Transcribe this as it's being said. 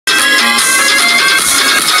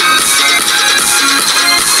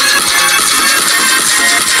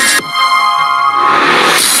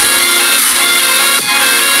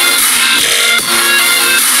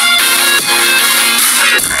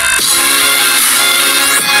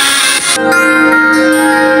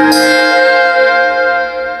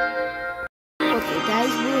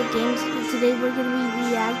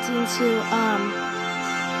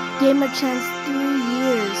chance 3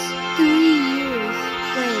 years. 3 years.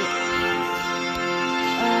 Wait.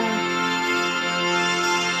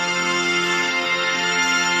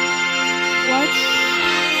 What's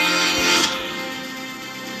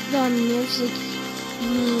the music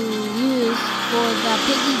you use for the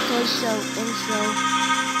Piggy Toy Show intro?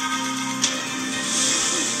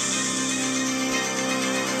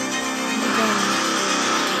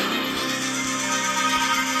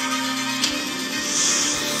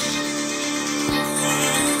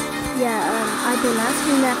 Yeah, I've been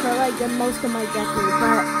asking that for like the most of my decade,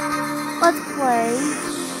 but let's play.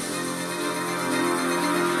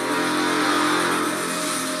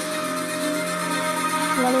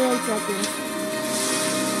 "28 seconds.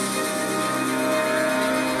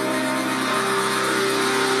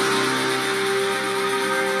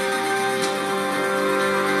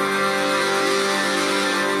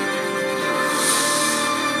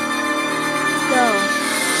 Let's go.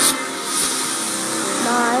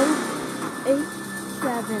 9, 8,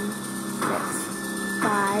 7, 6,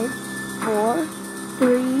 5, 4,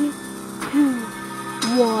 3, 2,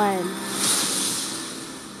 1.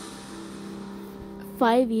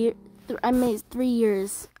 5 years. I made 3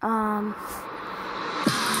 years.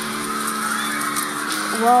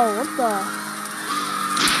 Whoa, what the?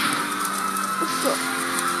 Let's go.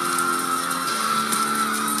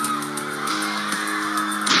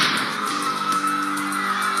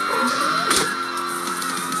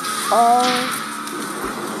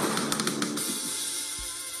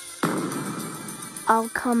 I'll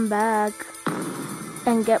come back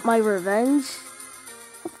and get my revenge.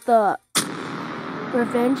 What the?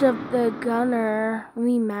 Revenge of the Gunner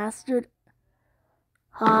remastered,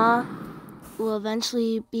 huh? Will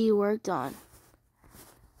eventually be worked on.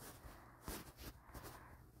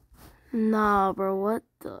 Nah, bro, what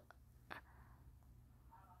the?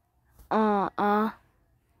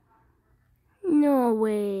 No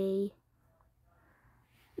way.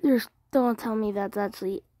 Don't tell me that's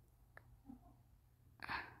actually.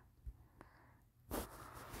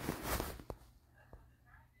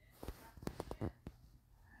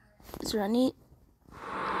 It's running.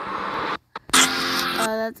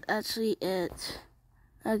 That's actually it.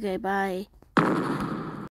 Okay, bye.